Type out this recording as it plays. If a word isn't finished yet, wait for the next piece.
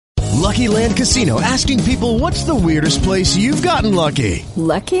Lucky Land Casino, asking people, what's the weirdest place you've gotten lucky?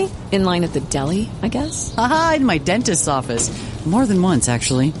 Lucky? In line at the deli, I guess? Aha, in my dentist's office. More than once,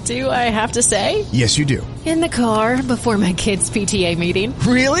 actually. Do I have to say? Yes, you do. In the car before my kids' PTA meeting.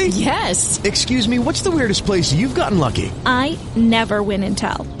 Really? Yes. Excuse me, what's the weirdest place you've gotten lucky? I never win and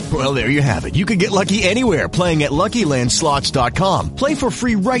tell. Well, there you have it. You can get lucky anywhere, playing at LuckyLandSlots.com. Play for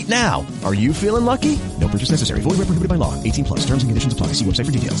free right now. Are you feeling lucky? No purchase necessary. Void where prohibited by law. 18 plus. Terms and conditions apply. See website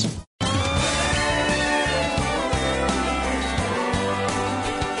for details.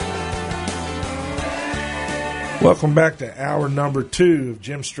 Welcome back to hour number 2 of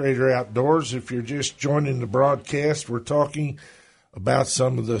Jim Strader Outdoors. If you're just joining the broadcast, we're talking about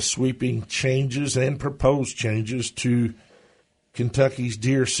some of the sweeping changes and proposed changes to Kentucky's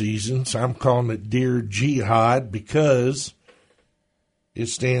deer seasons. I'm calling it Deer Jihad because it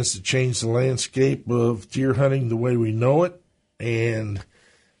stands to change the landscape of deer hunting the way we know it. And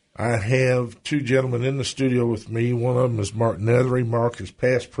I have 2 gentlemen in the studio with me. One of them is Mark Nethery. Mark is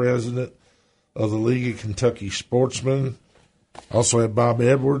past president of the League of Kentucky Sportsmen. Also have Bob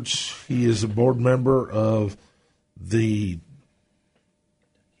Edwards. He is a board member of the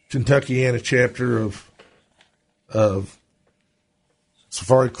Kentuckiana chapter of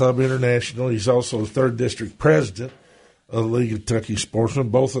Safari Club International. He's also the 3rd District President of the League of Kentucky Sportsmen.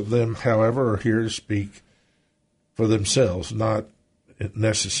 Both of them, however, are here to speak for themselves, not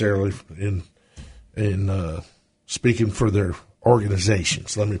necessarily in speaking for their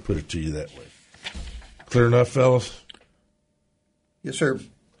organizations. Let me put it to you that way. Clear enough, fellas? Yes, sir.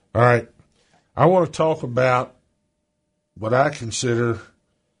 All right. I want to talk about what I consider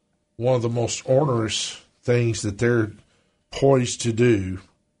one of the most onerous things that they're poised to do.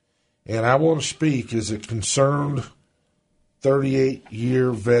 And I want to speak as a concerned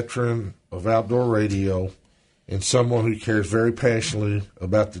 38-year veteran of outdoor radio and someone who cares very passionately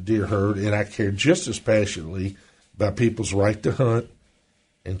about the deer herd, and I care just as passionately about people's right to hunt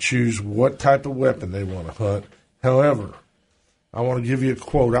and choose what type of weapon they want to hunt. However, I want to give you a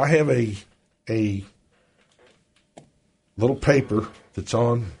quote. I have a little paper that's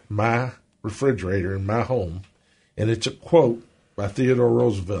on my refrigerator in my home, and it's a quote by Theodore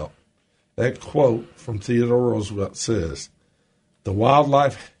Roosevelt. That quote from Theodore Roosevelt says, "The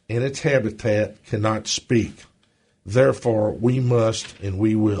wildlife and its habitat cannot speak. Therefore, we must and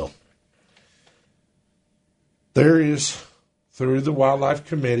we will." There is, through the Wildlife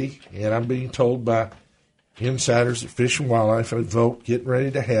Committee, and I'm being told by insiders at Fish and Wildlife, a vote getting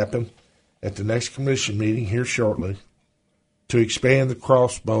ready to happen at the next commission meeting here shortly to expand the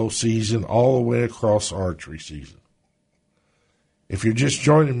crossbow season all the way across archery season. If you're just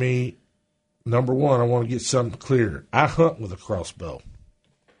joining me, number one, I want to get something clear. I hunt with a crossbow.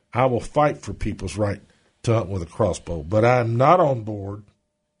 I will fight for people's right to hunt with a crossbow, but I'm not on board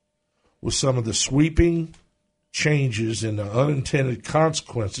with some of the sweeping changes and the unintended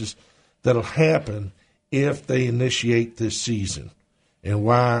consequences that'll happen if they initiate this season, and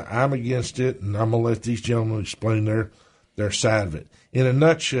why I'm against it, and I'm going to let these gentlemen explain their side of it. In a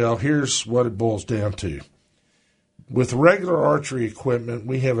nutshell, here's what it boils down to. With regular archery equipment,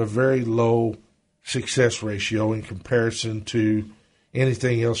 we have a very low success ratio in comparison to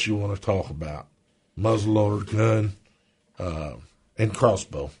anything else you want to talk about, muzzleloader, gun, and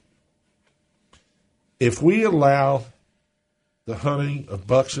crossbow. If we allow the hunting of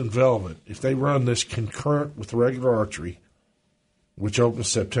bucks and velvet, if they run this concurrent with regular archery, which opens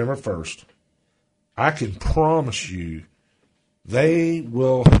September 1st, I can promise you they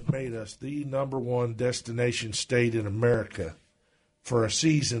will have made us the number one destination state in America for a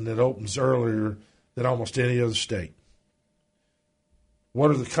season that opens earlier than almost any other state. What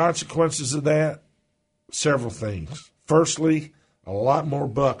are the consequences of that? Several things. Firstly, a lot more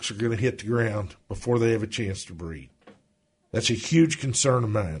bucks are going to hit the ground before they have a chance to breed. That's a huge concern of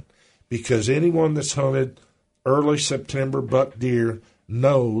mine, because anyone that's hunted early September buck deer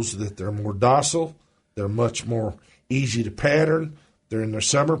knows that they're more docile, they're much more easy to pattern, they're in their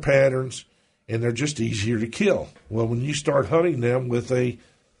summer patterns, and they're just easier to kill. Well, when you start hunting them with a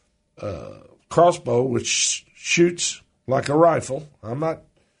crossbow, which shoots like a rifle, I'm not,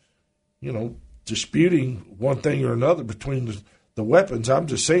 disputing one thing or another between the weapons. I'm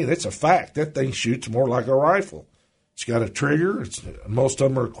just saying it's a fact. That thing shoots more like a rifle. It's got a trigger. Most of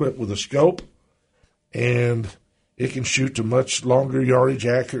them are equipped with a scope, and it can shoot to much longer yardage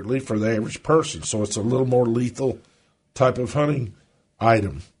accurately for the average person. So it's a little more lethal type of hunting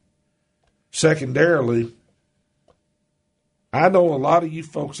item. Secondarily, I know a lot of you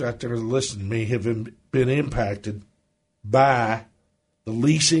folks out there that listen to me have been impacted by the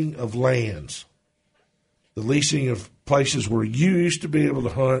leasing of lands, the leasing of places where you used to be able to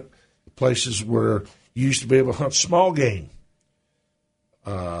hunt places where you used to be able to hunt small game.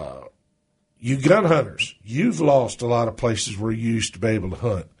 You gun hunters, you've lost a lot of places where you used to be able to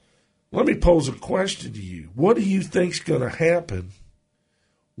hunt. Let me pose a question to you. What do you think's going to happen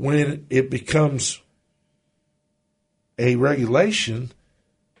when it becomes a regulation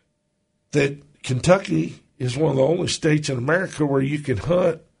that Kentucky is one of the only states in America where you can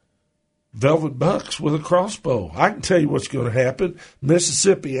hunt velvet bucks with a crossbow? I can tell you what's going to happen.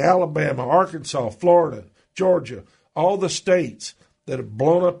 Mississippi, Alabama, Arkansas, Florida, Georgia, all the states that have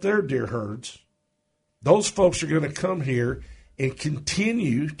blown up their deer herds, those folks are going to come here and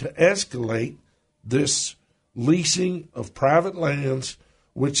continue to escalate this leasing of private lands,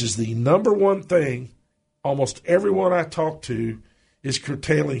 which is the number one thing almost everyone I talk to is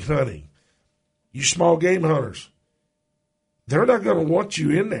curtailing hunting. You small game hunters, they're not going to want you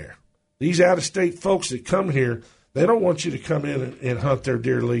in there. These out-of-state folks that come here, they don't want you to come in and hunt their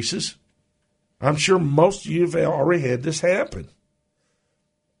deer leases. I'm sure most of you have already had this happen.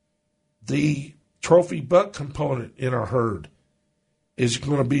 The trophy buck component in our herd is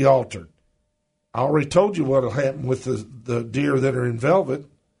going to be altered. I already told you what will happen with the deer that are in velvet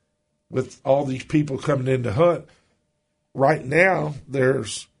with all these people coming in to hunt. Right now,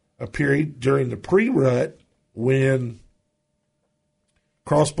 there's a period during the pre-rut when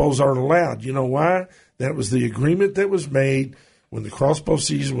crossbows aren't allowed. You know why? That was the agreement that was made when the crossbow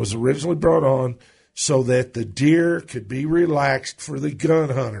season was originally brought on so that the deer could be relaxed for the gun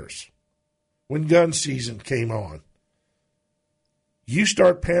hunters when gun season came on. You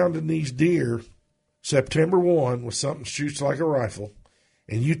start pounding these deer September 1 with something that shoots like a rifle,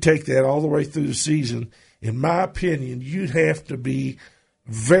 and you take that all the way through the season, in my opinion, you'd have to be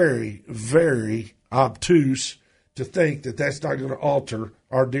very, very obtuse to think that that's not going to alter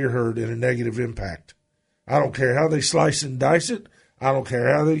our deer herd in a negative impact. I don't care how they slice and dice it. I don't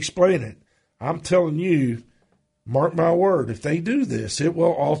care how they explain it. I'm telling you, mark my word, if they do this, it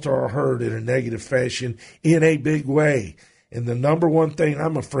will alter our herd in a negative fashion in a big way. And the number one thing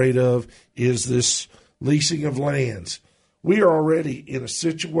I'm afraid of is this leasing of lands. We are already in a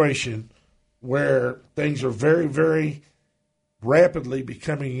situation where things are very, very rapidly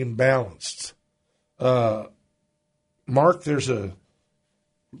becoming imbalanced. Mark, there's the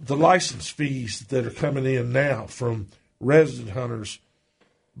license fees that are coming in now from resident hunters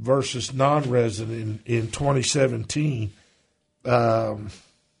versus non-resident in 2017.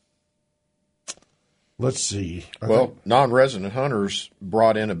 Let's see. Well, non-resident hunters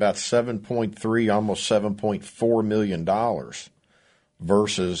brought in about $7.3, almost $7.4 million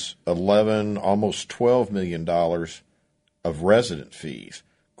versus $11, almost $12 million of resident fees.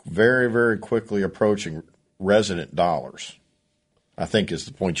 Very, very quickly approaching resident dollars, I think is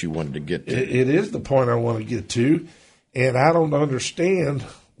the point you wanted to get to. It is the point I want to get to, and I don't understand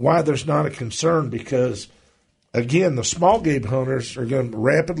why there's not a concern because, again, the small game hunters are going to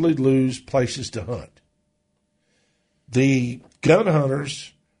rapidly lose places to hunt. The gun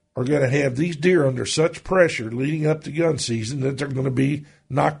hunters are going to have these deer under such pressure leading up to gun season that they're going to be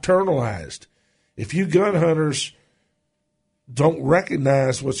nocturnalized. If you gun hunters don't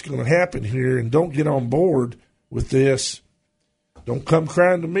recognize what's going to happen here and don't get on board with this, don't come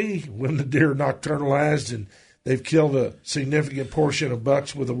crying to me when the deer are nocturnalized and they've killed a significant portion of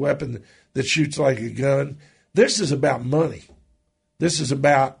bucks with a weapon that shoots like a gun. This is about money. This is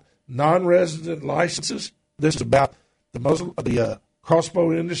about non-resident licenses. This is about the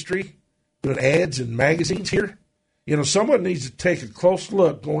crossbow industry doing ads in magazines here. You know, someone needs to take a close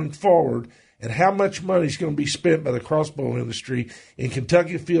look going forward at how much money is going to be spent by the crossbow industry in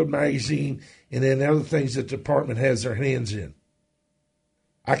Kentucky Field Magazine and then other things that the department has their hands in.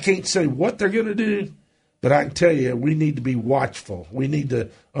 I can't say what they're going to do, but I can tell you we need to be watchful. We need to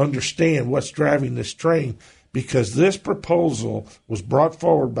understand what's driving this train because this proposal was brought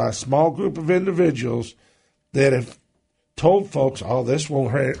forward by a small group of individuals that have told folks, oh, this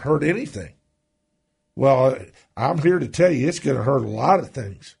won't hurt anything. Well, I'm here to tell you it's going to hurt a lot of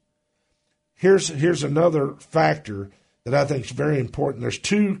things. Here's another factor that I think is very important. There's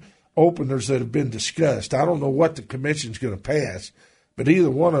two openers that have been discussed. I don't know what the commission's going to pass, but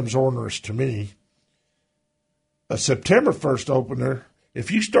either one of them's onerous to me. A September 1st opener, if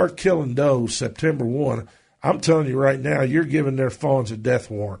you start killing does September 1, I'm telling you right now, you're giving their fawns a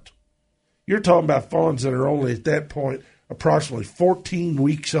death warrant. You're talking about fawns that are only at that point approximately 14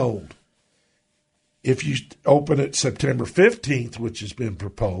 weeks old. If you open it September 15th, which has been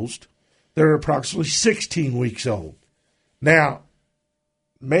proposed, they're approximately 16 weeks old. Now,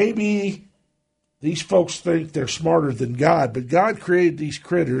 maybe these folks think they're smarter than God, but God created these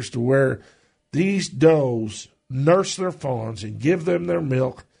critters to where these does nurse their fawns and give them their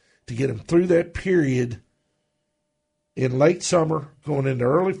milk to get them through that period in late summer, going into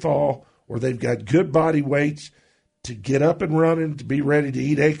early fall, where they've got good body weights to get up and running, to be ready to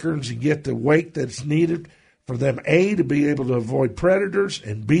eat acorns and get the weight that's needed for them, A, to be able to avoid predators,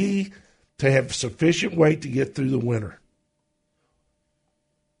 and B, to have sufficient weight to get through the winter.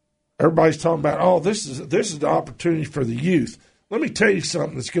 Everybody's talking about, this is the opportunity for the youth. Let me tell you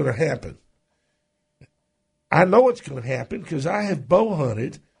something that's going to happen. I know it's going to happen because I have bow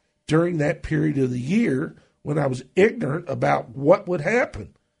hunted during that period of the year when I was ignorant about what would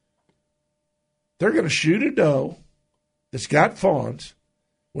happen. They're going to shoot a doe that's got fawns.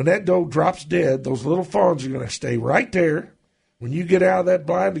 When that doe drops dead, those little fawns are going to stay right there. When you get out of that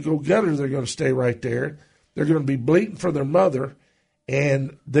blind to go gut her, they're going to stay right there. They're going to be bleating for their mother,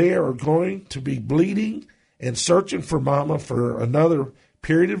 and they are going to be bleeding and searching for mama for another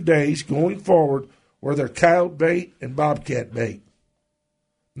period of days going forward, where they're coyote bait and bobcat bait.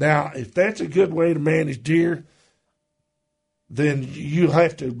 Now, if that's a good way to manage deer, then you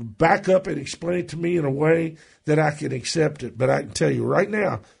have to back up and explain it to me in a way that I can accept it. But I can tell you right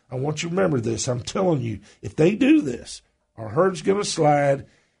now, I want you to remember this. I'm telling you, if they do this, our herd's going to slide,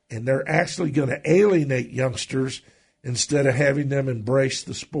 and they're actually going to alienate youngsters instead of having them embrace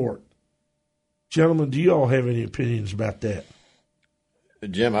the sport. Gentlemen, do you all have any opinions about that?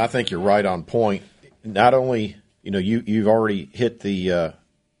 Jim, I think you're right on point. Not only, you've already hit the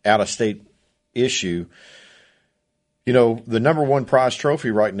out-of-state issue. The number one prize trophy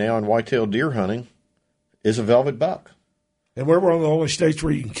right now in whitetail deer hunting is a velvet buck. And we're one of the only states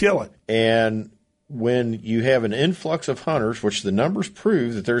where you can kill it. And when you have an influx of hunters, which the numbers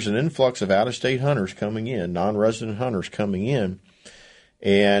prove that there's an influx of out-of-state hunters coming in, non-resident hunters coming in,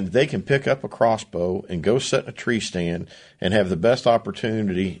 and they can pick up a crossbow and go sit in a tree stand and have the best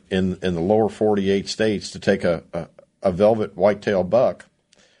opportunity in the lower 48 states to take a velvet whitetail buck,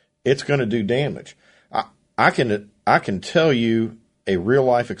 it's going to do damage. I can tell you a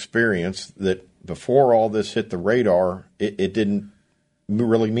real-life experience that before all this hit the radar, it didn't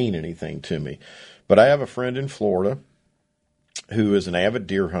really mean anything to me. But I have a friend in Florida who is an avid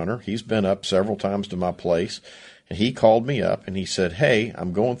deer hunter. He's been up several times to my place, and he called me up and he said, "Hey,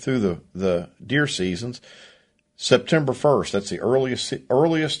 I'm going through the deer seasons. September 1st, that's the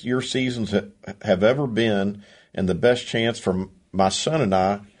earliest your seasons have ever been, and the best chance for my son and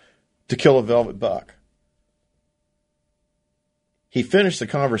I to kill a velvet buck." He finished the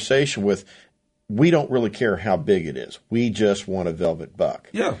conversation with, "We don't really care how big it is. We just want a velvet buck."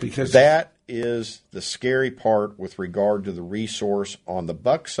 Yeah, because that is the scary part with regard to the resource on the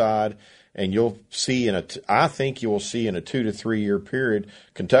buck side. And you'll see I think you will see in a 2 to 3 year period,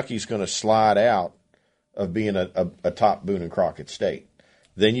 Kentucky's going to slide out of being a top Boone and Crockett state.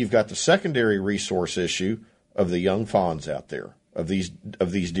 Then you've got the secondary resource issue of the young fawns out there, of these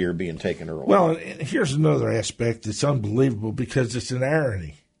deer being taken early. Well, and here's another aspect that's unbelievable because it's an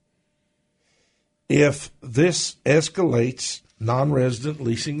irony. If this escalates non-resident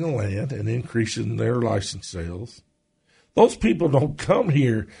leasing the land and increasing their license sales, those people don't come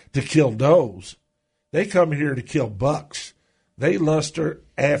here to kill does. They come here to kill bucks. They luster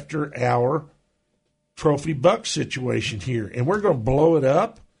after our trophy buck situation here. And we're going to blow it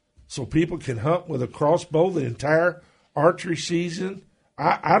up so people can hunt with a crossbow the entire archery season.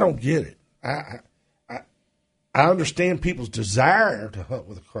 I don't get it. I understand people's desire to hunt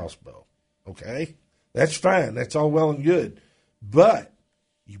with a crossbow. Okay? That's fine. That's all well and good. But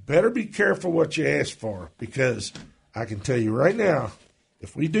you better be careful what you ask for, because I can tell you right now,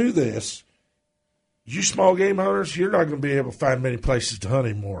 if we do this, you small game hunters, you're not going to be able to find many places to hunt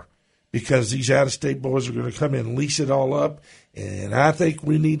anymore, because these out-of-state boys are going to come in and lease it all up. And I think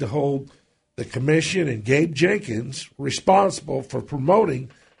we need to hold the commission and Gabe Jenkins responsible for promoting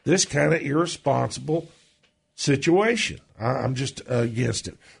this kind of irresponsible situation. I'm just against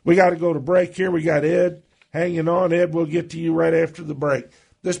it. We got to go to break here. We got Ed hanging on. Ed, we'll get to you right after the break.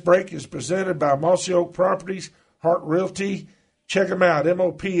 This break is presented by Mossy Oak Properties, Hart Realty. Check them out,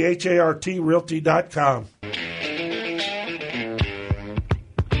 MOPHART Realty.com.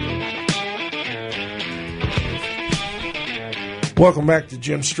 Welcome back to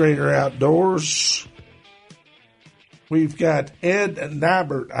Jim Strader Outdoors. We've got Ed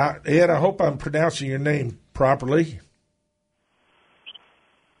Nybert. Ed, I hope I'm pronouncing your name properly.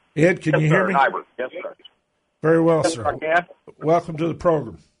 Ed, can you hear me? Nybert. Yes, sir. Very well, Yes, sir. I can. Welcome to the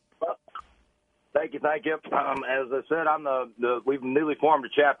program. Thank you. As I said, I'm we've newly formed a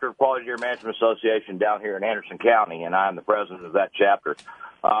chapter of Quality Deer Management Association down here in Anderson County, and I'm the president of that chapter.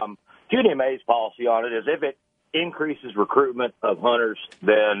 QDMA's policy on it is increases recruitment of hunters,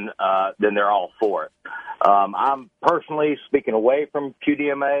 then they're all for it. I'm personally speaking away from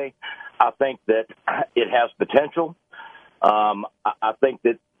QDMA. I think that it has potential. I think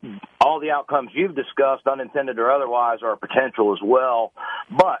that all the outcomes you've discussed, unintended or otherwise, are potential as well.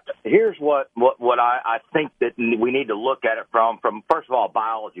 But here's what I think that we need to look at it from first of all, a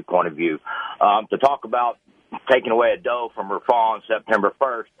biology point of view. To talk about taking away a doe from her fawn September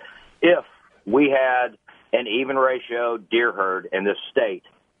 1st, if we had an even ratio deer herd in this state,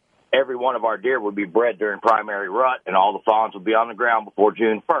 every one of our deer would be bred during primary rut, and all the fawns would be on the ground before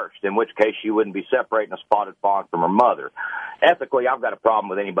June 1st, in which case you wouldn't be separating a spotted fawn from her mother. Ethically, I've got a problem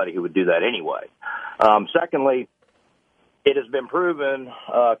with anybody who would do that anyway. Secondly, it has been proven,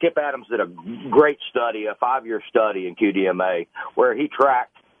 Kip Adams did a great study, a 5-year study in QDMA, where he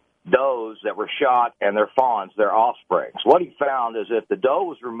tracked does that were shot and their fawns, their offsprings. What he found is if the doe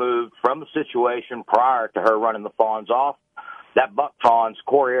was removed from the situation prior to her running the fawns off, that buck fawn's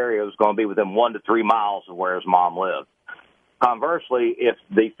core area was going to be within 1 to 3 miles of where his mom lived. Conversely, if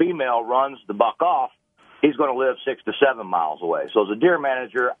the female runs the buck off, he's going to live 6 to 7 miles away. So as a deer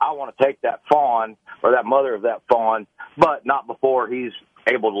manager, I want to take that fawn or that mother of that fawn, but not before he's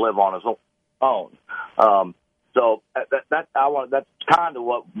able to live on his own. So that's kind of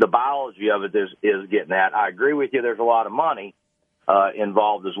what the biology of it is getting at. I agree with you. There's a lot of money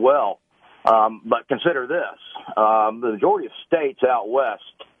involved as well. But consider this. The majority of states out west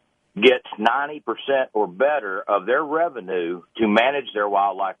get 90% or better of their revenue to manage their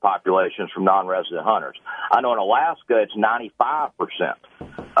wildlife populations from non-resident hunters. I know in Alaska it's 95%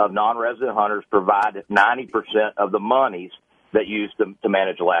 of non-resident hunters provide 90% of the monies that used to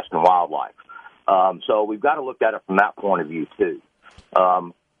manage Alaskan wildlife. So we've got to look at it from that point of view, too.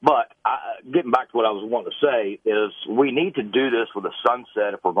 But getting back to what I was wanting to say is we need to do this with a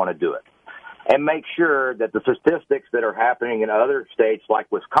sunset if we're going to do it, and make sure that the statistics that are happening in other states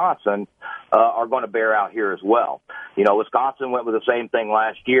like Wisconsin are going to bear out here as well. You know, Wisconsin went with the same thing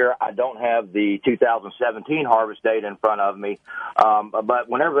last year. I don't have the 2017 harvest data in front of me, but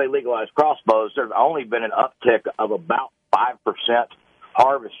whenever they legalized crossbows, there's only been an uptick of about 5%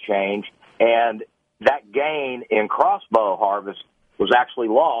 harvest change, and that gain in crossbow harvest was actually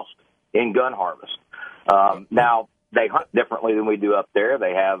lost in gun harvest. Now, they hunt differently than we do up there.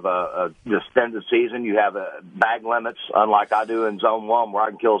 They have a extended season. You have bag limits, unlike I do in Zone 1, where I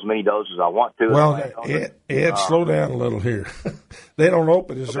can kill as many does as I want to. Well, Ed, slow down a little here. They don't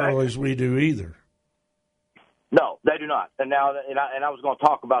open as early as we do either. No, they do not. And now, I was going to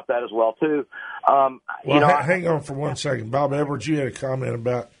talk about that as well, too. Hang on for 1 second. Bob Edwards, you had a comment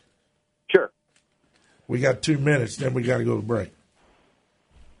about... Sure. We got 2 minutes, then we got to go to break.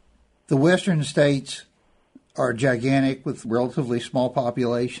 The western states are gigantic with relatively small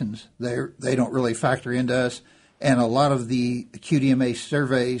populations. They don't really factor into us, and a lot of the QDMA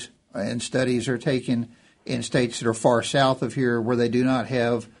surveys and studies are taken in states that are far south of here where they do not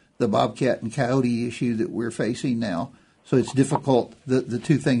have the bobcat and coyote issue that we're facing now. So it's difficult. The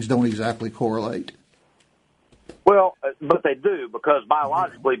two things don't exactly correlate. Well, but they do, because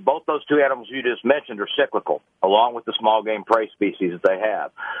biologically, both those two animals you just mentioned are cyclical, along with the small game prey species that they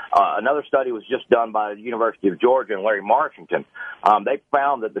have. Another study was just done by the University of Georgia and Larry Marchington. They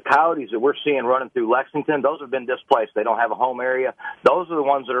found that the coyotes that we're seeing running through Lexington, those have been displaced. They don't have a home area. Those are the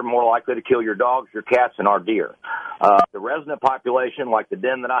ones that are more likely to kill your dogs, your cats, and our deer. The resident population, like the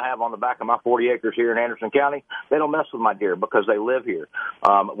den that I have on the back of my 40 acres here in Anderson County, they don't mess with my deer because they live here.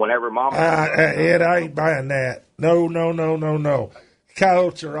 Whenever Mom... Ed, I ain't buying that. No.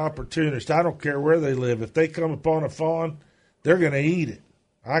 Coyotes are opportunists. I don't care where they live. If they come upon a fawn, they're going to eat it.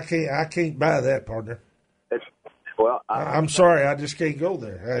 I can't buy that, partner. I'm sorry. I just can't go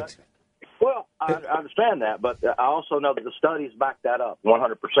there. I understand that, but I also know that the studies back that up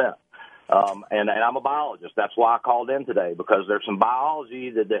 100%. And I'm a biologist. That's why I called in today, because there's some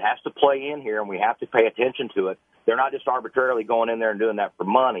biology that has to play in here, and we have to pay attention to it. They're not just arbitrarily going in there and doing that for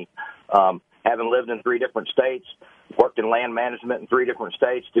money. Having lived in 3 different states, worked in land management in 3 different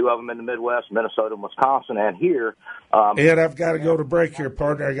states, 2 of them in the Midwest, Minnesota and Wisconsin, and here. Ed, I've got to go to break here,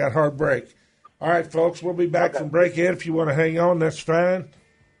 partner. I got hard break. All right, folks, we'll be back from break. Ed, if you want to hang on, that's fine.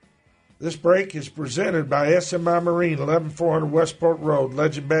 This break is presented by SMI Marine, 11400 Westport Road,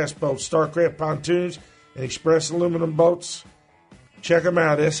 Legend Bass Boats, Starcraft Pontoons, and Express Aluminum Boats. Check them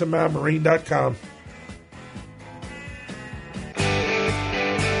out, smimarine.com.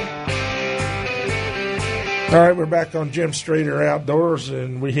 All right, we're back on Jim Strader Outdoors,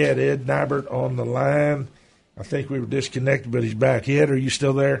 and we had Ed Nybert on the line. I think we were disconnected, but he's back. Ed, are you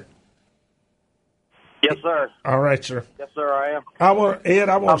still there? Yes, sir. All right, sir. Yes, sir, I am. Ed,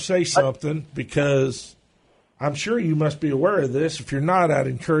 I want to say something, because I'm sure you must be aware of this. If you're not, I'd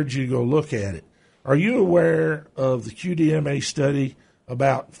encourage you to go look at it. Are you aware of the QDMA study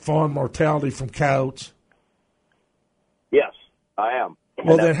about fawn mortality from coyotes? Yes, I am.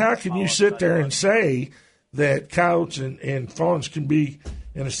 Well, then how can you sit there and say that coyotes and fawns can be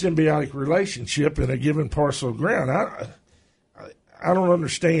in a symbiotic relationship in a given parcel of ground? I don't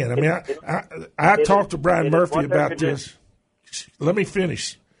understand. I mean, I talked to Brian Murphy about this. Let me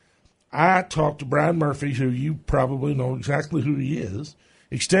finish. I talked to Brian Murphy, who you probably know exactly who he is,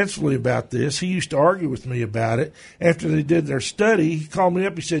 extensively about this. He used to argue with me about it. After they did their study, he called me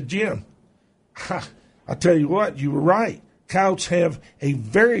up. He said, Jim, I'll tell you what, you were right. Coyotes have a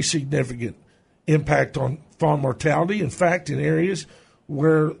very significant impact on fawn mortality. In fact, in areas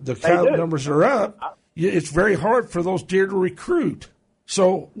where the coyote numbers are up, it's very hard for those deer to recruit.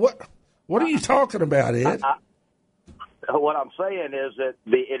 So what are you talking about, Ed? What I'm saying is that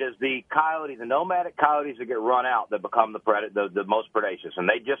it is the coyotes, the nomadic coyotes that get run out that become the most predacious. And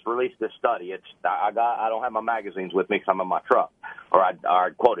they just released this study. I don't have my magazines with me because I'm in my truck, or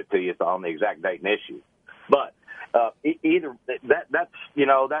I'd quote it to you on the exact date and issue. But either that's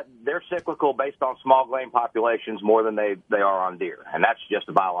they're cyclical based on small game populations more than they are on deer, and that's just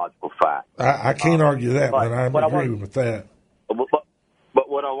a biological fact. I can't argue that, but I'm agreeing with that. But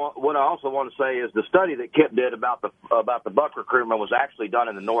what I also want to say is the study that Kip did about the buck recruitment was actually done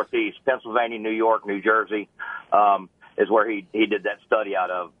in the Northeast, Pennsylvania, New York, New Jersey, is where he did that study out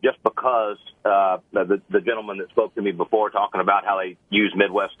of. Just because the gentleman that spoke to me before talking about how they use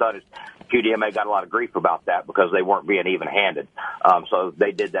Midwest studies, QDMA got a lot of grief about that because they weren't being even-handed. So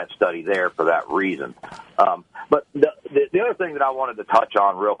they did that study there for that reason. But the other thing that I wanted to touch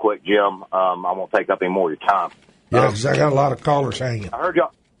on real quick, Jim, I won't take up any more of your time. Yeah, because I got a lot of callers hanging. I heard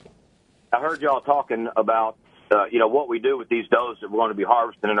y'all talking about what we do with these does that we're going to be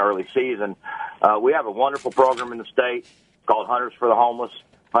harvesting in early season. We have a wonderful program in the state called Hunters for the Homeless,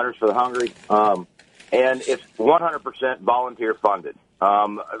 Hunters for the Hungry, and it's 100% volunteer funded.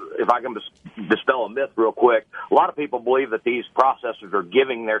 If I can dispel a myth real quick, a lot of people believe that these processors are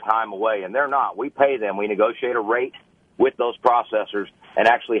giving their time away, and they're not. We pay them. We negotiate a rate with those processors and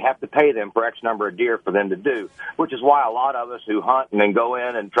actually have to pay them for X number of deer for them to do, which is why a lot of us who hunt and then go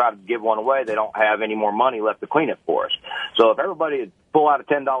in and try to give one away, they don't have any more money left to clean it for us. So if everybody would pull out a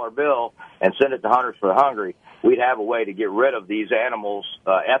 $10 bill and send it to Hunters for the Hungry, we'd have a way to get rid of these animals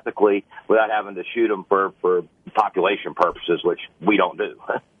ethically without having to shoot them for population purposes, which we don't do.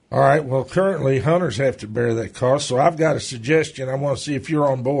 All right. Well, currently hunters have to bear that cost, so I've got a suggestion. I want to see if you're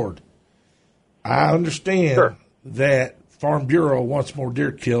on board. I understand that Farm Bureau wants more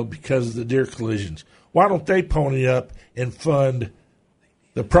deer killed because of the deer collisions. Why don't they pony up and fund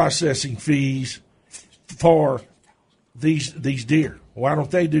the processing fees for these deer? Why don't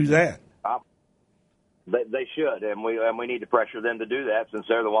they do that? They should, and we need to pressure them to do that since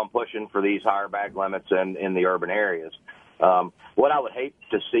they're the one pushing for these higher bag limits in the urban areas. What I would hate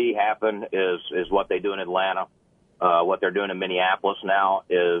to see happen is what they do in Atlanta. What they're doing in Minneapolis now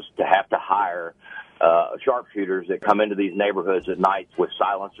is to have to hire sharpshooters that come into these neighborhoods at night with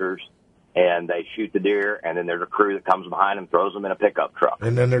silencers, and they shoot the deer, and then there's a crew that comes behind them, throws them in a pickup truck.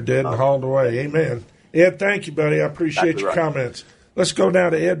 And then they're dead and hauled away. Amen. Ed, thank you, buddy. I appreciate your comments. Let's go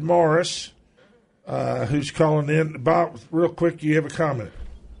now to Ed Morris, who's calling in. Bob, real quick, you have a comment?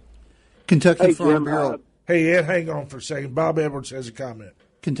 Kentucky Farm Bureau. Hey, Ed, hang on for a second. Bob Edwards has a comment.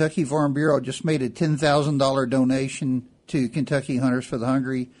 Kentucky Farm Bureau just made a $10,000 donation to Kentucky Hunters for the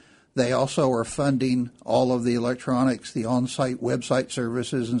Hungry. They also are funding all of the electronics, the on-site website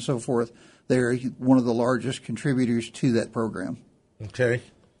services, and so forth. They're one of the largest contributors to that program. Okay.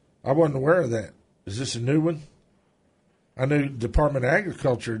 I wasn't aware of that. Is this a new one? I knew Department of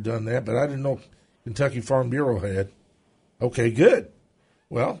Agriculture had done that, but I didn't know Kentucky Farm Bureau had. Okay, good.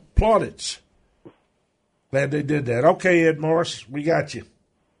 Well, plaudits. Glad they did that. Okay, Ed Morris, we got you.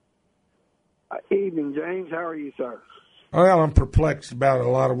 Evening, James. How are you, sir? Well, I'm perplexed about a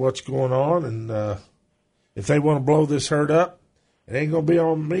lot of what's going on, and if they want to blow this herd up, it ain't going to be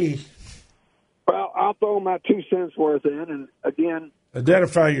on me. Well, I'll throw my 2 cents worth in, and again...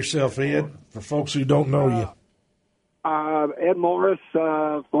 Identify yourself, Ed, for folks who don't know you. Ed Morris,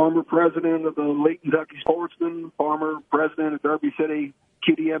 former president of the Elite Kentucky Sportsmen, former president of Derby City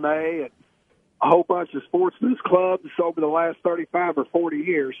QDMA, and a whole bunch of sportsmen's clubs over the last 35 or 40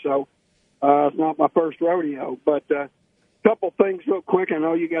 years, so it's not my first rodeo, but... couple things real quick. I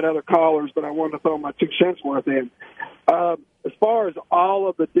know you got other callers, but I wanted to throw my 2 cents worth in. As far as all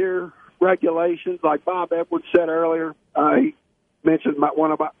of the deer regulations, like Bob Edwards said earlier, he mentioned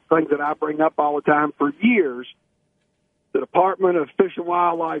one of the things that I bring up all the time for years. the Department of Fish and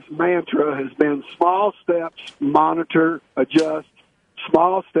Wildlife's mantra has been small steps, monitor, adjust,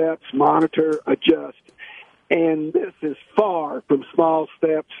 small steps, monitor, adjust. And this is far from small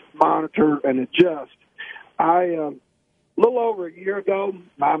steps, monitor, and adjust. A little over a year ago,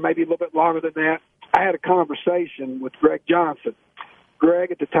 maybe a little bit longer than that, I had a conversation with Greg Johnson.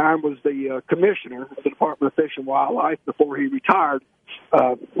 Greg, at the time, was the commissioner of the Department of Fish and Wildlife before he retired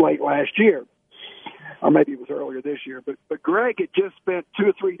late last year. Or maybe it was earlier this year. But Greg had just spent 2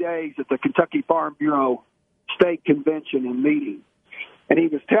 or 3 days at the Kentucky Farm Bureau State Convention and meeting. And he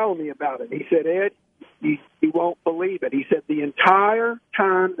was telling me about it. He said, Ed, you won't believe it. He said, the entire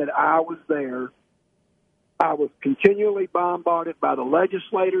time that I was there, I was continually bombarded by the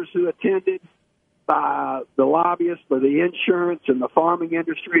legislators who attended, by the lobbyists, by the insurance and the farming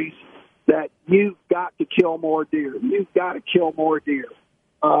industries, that you've got to kill more deer. You've got to kill more deer.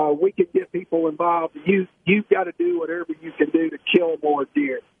 We can get people involved. You've got to do whatever you can do to kill more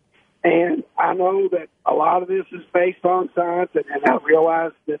deer. And I know that a lot of this is based on science, and I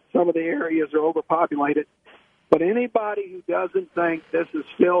realize that some of the areas are overpopulated. But anybody who doesn't think this is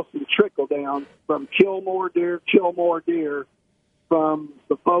still some trickle down from kill more deer from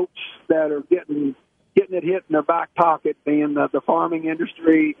the folks that are getting it hit in their back pocket, being the farming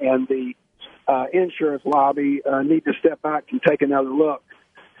industry and the insurance lobby, need to step back and take another look.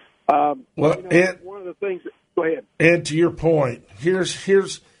 One of the things. Go ahead. And to your point,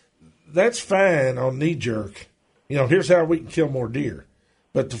 here's that's fine on knee jerk. Here's how we can kill more deer.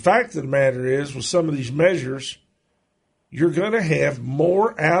 But the fact of the matter is, with some of these measures, you're going to have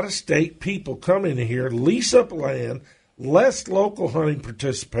more out-of-state people come in here, lease up land, less local hunting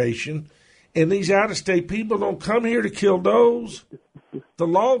participation, and these out-of-state people don't come here to kill does. The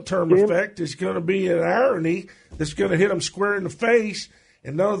long-term effect is going to be an irony that's going to hit them square in the face,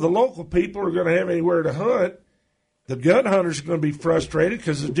 and none of the local people are going to have anywhere to hunt. The gun hunters are going to be frustrated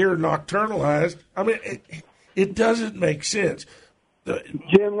because the deer are nocturnalized. I mean, it doesn't make sense.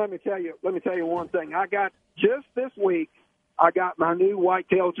 Jim, let me tell you one thing. Just this week, I got my new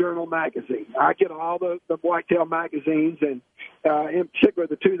Whitetail Journal magazine. I get all the whitetail magazines, and in particular,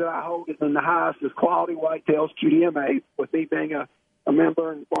 the two that I hold in the highest is Quality Whitetails, QDMA, with me being a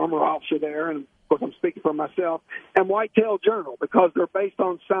member and former officer there, and of course I'm speaking for myself, and Whitetail Journal, because they're based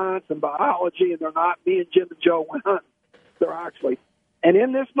on science and biology, and they're not me and Jim and Joe went hunting. They're actually. And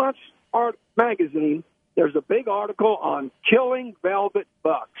in this month's art magazine, there's a big article on killing velvet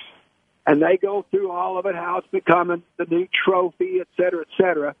bucks. And they go through all of it, how it's becoming the new trophy, et cetera, et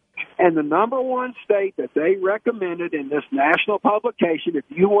cetera. And the number one state that they recommended in this national publication, if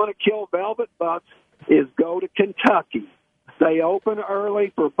you want to kill velvet bucks, is go to Kentucky. They open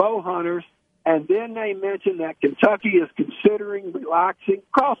early for bow hunters, and then they mention that Kentucky is considering relaxing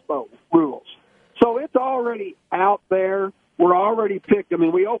crossbow rules. So it's already out there. We're already picked. I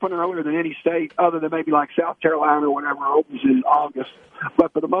mean, we open earlier than any state other than maybe like South Carolina or whatever opens in August.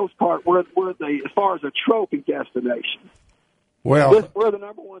 But for the most part, we're as far as a trophy destination. Well, we're the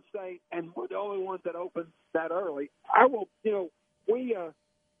number one state, and we're the only ones that open that early. I'm in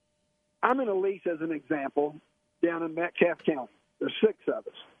a lease as an example down in Metcalfe County. There's 6 of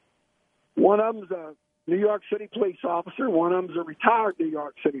us. One of them's a New York City police officer. One of them's a retired New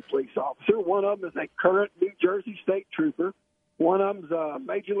York City police officer. One of them is a current New Jersey state trooper. One of them's a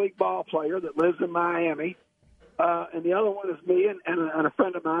Major League ball player that lives in Miami. And the other one is me and a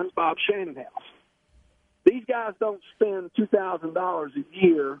friend of mine, Bob Shannonhouse. These guys don't spend $2,000 a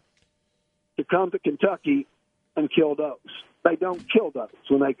year to come to Kentucky and kill does. They don't kill does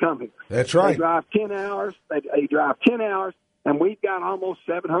when they come here. That's right. They drive 10 hours. They drive 10 hours, and we've got almost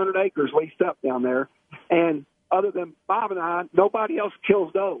 700 acres leased up down there. And other than Bob and I, nobody else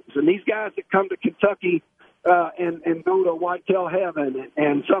kills does. And these guys that come to Kentucky and go to Whitetail Heaven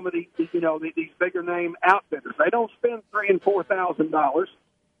and some of these bigger name outfitters, they don't spend $3,000 and $4,000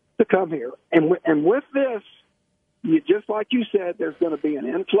 to come here. And with this, just like you said, there's going to be an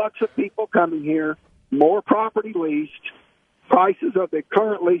influx of people coming here, more property leased, prices of the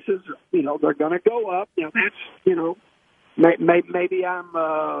current leases, they're going to go up. Maybe I'm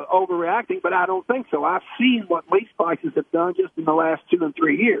overreacting, but I don't think so. I've seen what lease prices have done just in the last 2 and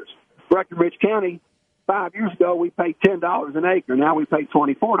 3 years. Breckenridge County, 5 years ago, we paid $10 an acre. Now we pay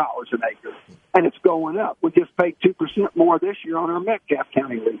 $24 an acre, and it's going up. We just paid 2% more this year on our Metcalfe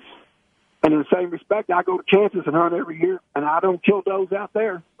County lease. And in the same respect, I go to Kansas and hunt every year, and I don't kill does out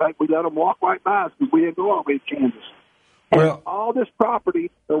there. Like, we let them walk right by us because we didn't go all the way to Kansas. Well, and all this property,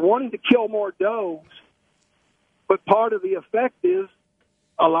 they're wanting to kill more does, but part of the effect is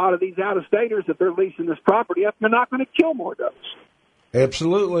a lot of these out-of-staters, if they're leasing this property up, they're not going to kill more does.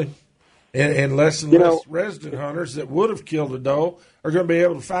 Absolutely. And less and less resident hunters that would have killed a doe are going to be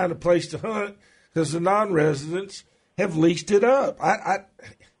able to find a place to hunt because the non-residents have leased it up.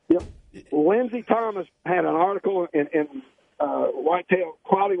 Yep. Lindsey Thomas had an article in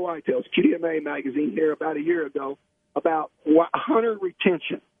Quality Whitetails, QDMA magazine here about a year ago about hunter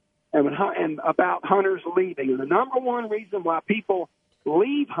retention and about hunters leaving. And the number one reason why people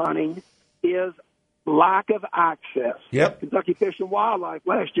leave hunting is lack of access. Yep. Kentucky Fish and Wildlife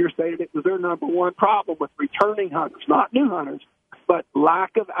last year stated it was their number one problem with returning hunters, not new hunters, but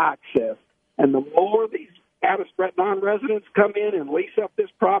lack of access. And the more these non-residents come in and lease up this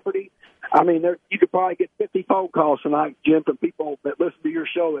property, I mean, you could probably get 50 phone calls tonight, Jim, from people that listen to your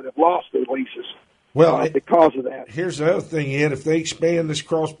show that have lost their leases. Well, because of that. Here's the other thing, Ed. If they expand this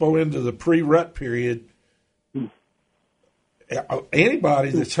crossbow into the pre-rut period,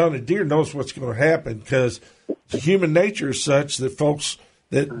 anybody that's hunted deer knows what's going to happen because human nature is such that folks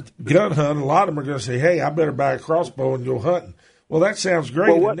that gun hunt, a lot of them are going to say, hey, I better buy a crossbow and go hunting. Well, that sounds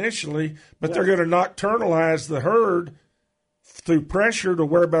great initially, but they're going to nocturnalize the herd through pressure to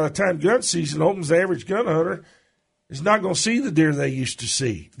where by the time gun season opens, the average gun hunter is not going to see the deer they used to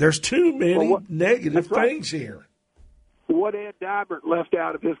see. There's too many negative things here. What Ed Dybert left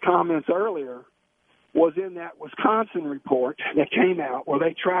out of his comments earlier was in that Wisconsin report that came out where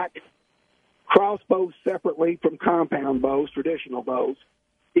they tracked crossbows separately from compound bows, traditional bows,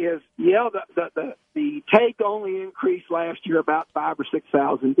 is, the take only increased last year about 5,000 or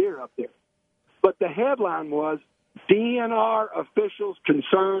 6,000 deer up there. But the headline was, DNR officials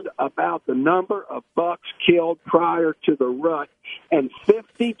concerned about the number of bucks killed prior to the rut, and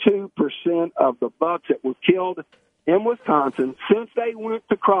 52% of the bucks that were killed in Wisconsin since they went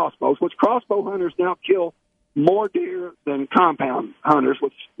to crossbows, which crossbow hunters now kill more deer than compound hunters,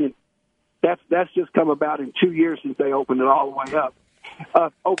 which that's just come about in 2 years since they opened it all the way up.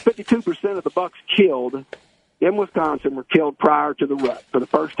 52% of the bucks killed in Wisconsin were killed prior to the rut for the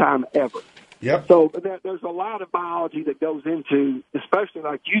first time ever. Yep. So there's a lot of biology that goes into, especially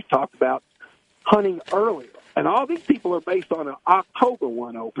like you talked about, hunting earlier. And all these people are based on an October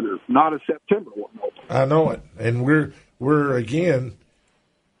 1 opener, not a September 1 opener. I know it. And we're again,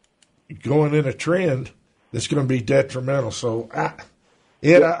 going in a trend that's going to be detrimental. So,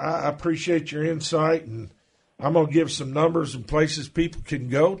 Ed, I appreciate your insight, and I'm going to give some numbers and places people can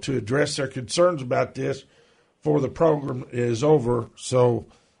go to address their concerns about this before the program is over. So,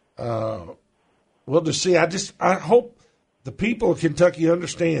 we'll just see. I hope the people of Kentucky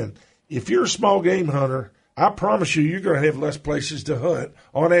understand, if you're a small game hunter, I promise you're going to have less places to hunt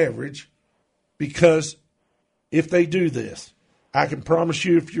on average, because if they do this, I can promise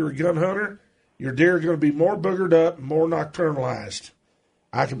you, if you're a gun hunter, your deer are going to be more boogered up, more nocturnalized.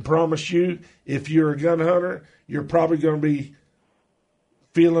 I can promise you, if you're a gun hunter, you're probably going to be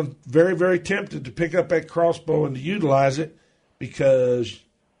feeling very, very tempted to pick up that crossbow and to utilize it because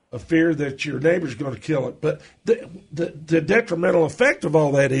of fear that your neighbor's going to kill it. But the detrimental effect of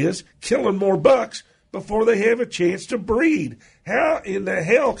all that is killing more bucks before they have a chance to breed. How in the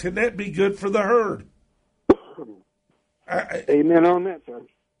hell can that be good for the herd? Amen on that, sir.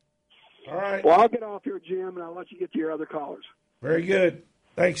 All right. Well, I'll get off here, Jim, and I'll let you get to your other callers. Very good.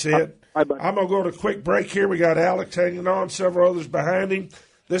 Thanks, Ed. Bye, buddy. I'm going to go to a quick break here. We got Alex hanging on, several others behind him.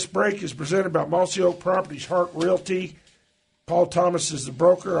 This break is presented by Mossy Oak Properties, Hart Realty. Paul Thomas is the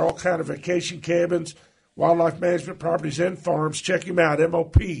broker, all kind of vacation cabins, wildlife management properties, and farms. Check him out,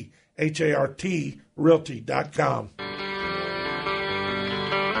 MOPHART Realty.com.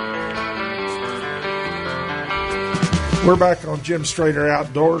 We're back on Jim Strader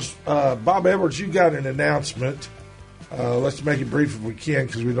Outdoors. Bob Edwards, you got an announcement. Let's make it brief if we can,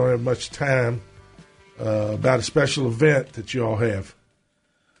 because we don't have much time, about a special event that you all have.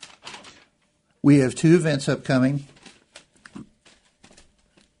 We have 2 events upcoming.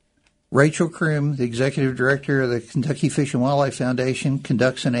 Rachel Kroom, the executive director of the Kentucky Fish and Wildlife Foundation,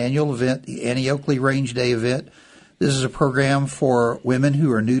 conducts an annual event, the Annie Oakley Range Day event. This is a program for women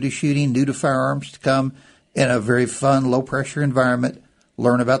who are new to shooting, new to firearms, to come in a very fun, low-pressure environment,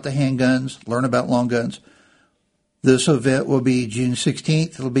 learn about the handguns, learn about long guns. This event will be June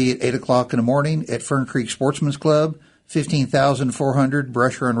 16th. It'll be at 8 o'clock in the morning at Fern Creek Sportsman's Club, 15,400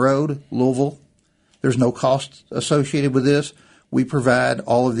 Brush Run Road, Louisville. There's no cost associated with this. We provide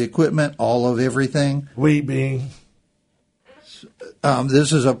all of the equipment, all of everything. We being?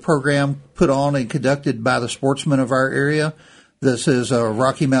 This is a program put on and conducted by the sportsmen of our area. This is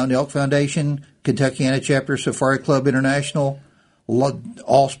Rocky Mountain Elk Foundation, Kentuckiana Chapter, Safari Club International,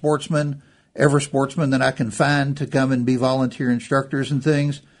 all sportsmen, every sportsman that I can find to come and be volunteer instructors and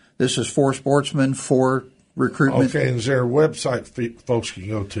things. This is for sportsmen, for recruitment. Okay, and is there a website folks can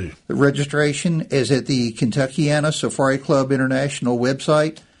go to? The registration is at the Kentuckiana Safari Club International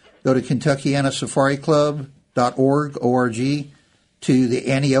website. Go to KentuckianaSafariClub.org, O-R-G, to the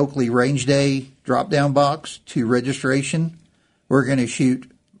Annie Oakley Range Day drop-down box to registration. We're going to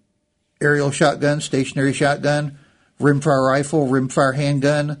shoot aerial shotgun, stationary shotgun, rimfire rifle, rimfire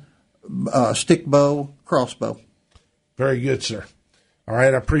handgun, stick bow, crossbow. Very good, sir. All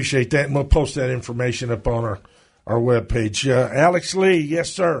right, I appreciate that, and we'll post that information up on our webpage. Alex Lee, yes,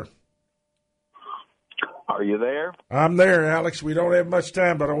 sir. Are you there? I'm there, Alex. We don't have much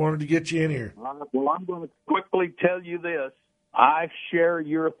time, but I wanted to get you in here. Well, I'm going to quickly tell you this. I share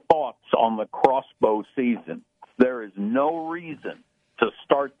your thoughts on the crossbow season. There is no reason to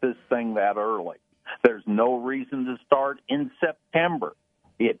start this thing that early. There's no reason to start in September.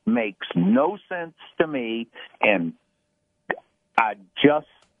 It makes no sense to me, and I just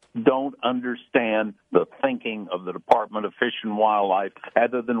don't understand the thinking of the Department of Fish and Wildlife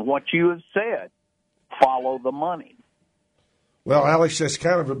other than what you have said. Follow the money. Well, Alex, that's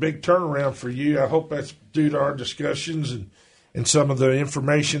kind of a big turnaround for you. I hope that's due to our discussions and some of the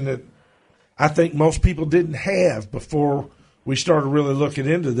information that I think most people didn't have before we started really looking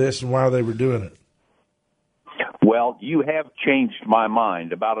into this and why they were doing it. Well, you have changed my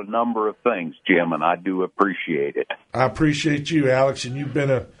mind about a number of things, Jim, and I do appreciate it. I appreciate you, Alex, and you've been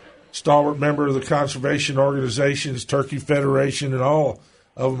a stalwart member of the conservation organizations, Turkey Federation, and all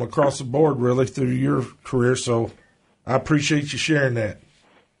of them across the board, really, through your career. So I appreciate you sharing that.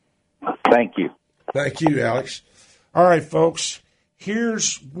 Thank you. Thank you, Alex. All right, folks,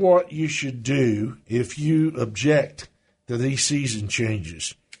 here's what you should do if you object to these season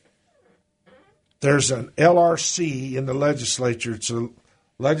changes. There's an LRC in the legislature. It's a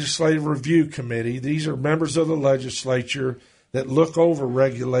Legislative Review Committee. These are members of the legislature that look over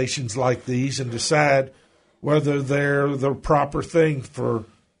regulations like these and decide whether they're the proper thing for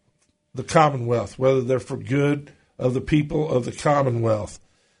the Commonwealth, whether they're for good of the people of the Commonwealth.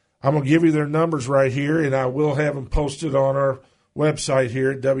 I'm going to give you their numbers right here, and I will have them posted on our website here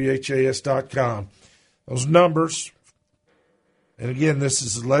at WHAS.com. Those numbers, and again, this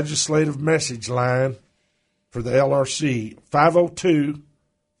is the legislative message line for the LRC,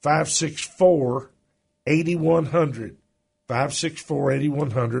 502-564-8100,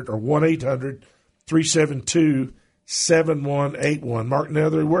 564-8100, or 1-800-372-7181. Mark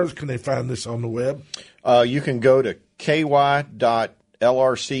Nethery, where can they find this on the web? You can go to ky.lrc.gov,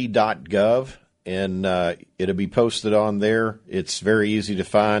 and it'll be posted on there. It's very easy to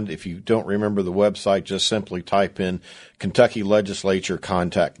find. If you don't remember the website, just simply type in Kentucky Legislature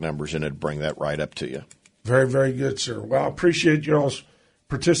contact numbers, and it'll bring that right up to you. Very, very good, sir. Well, I appreciate y'all's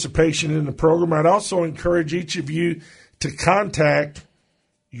participation in the program. I'd also encourage each of you to contact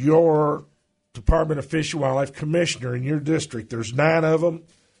your Department of Fish and Wildlife commissioner in your district. There's 9 of them.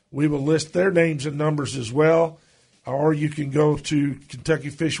 We will list their names and numbers as well. Or you can go to Kentucky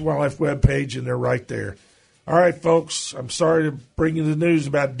Fish and Wildlife webpage, and they're right there. All right, folks, I'm sorry to bring you the news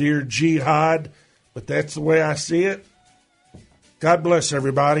about deer jihad, but that's the way I see it. God bless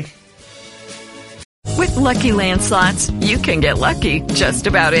everybody. With Lucky Land Slots, you can get lucky just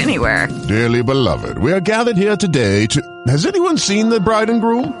about anywhere. Dearly beloved, we are gathered here today to... Has anyone seen the bride and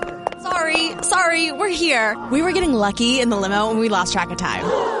groom? Sorry, we're here. We were getting lucky in the limo and we lost track of time.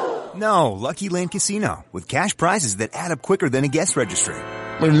 No, Lucky Land Casino, with cash prizes that add up quicker than a guest registry.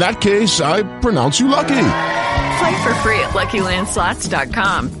 In that case, I pronounce you lucky. Play for free at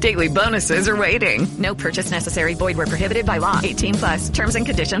LuckyLandSlots.com. Daily bonuses are waiting. No purchase necessary. Void where prohibited by law. 18+. Terms and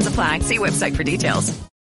conditions apply. See website for details.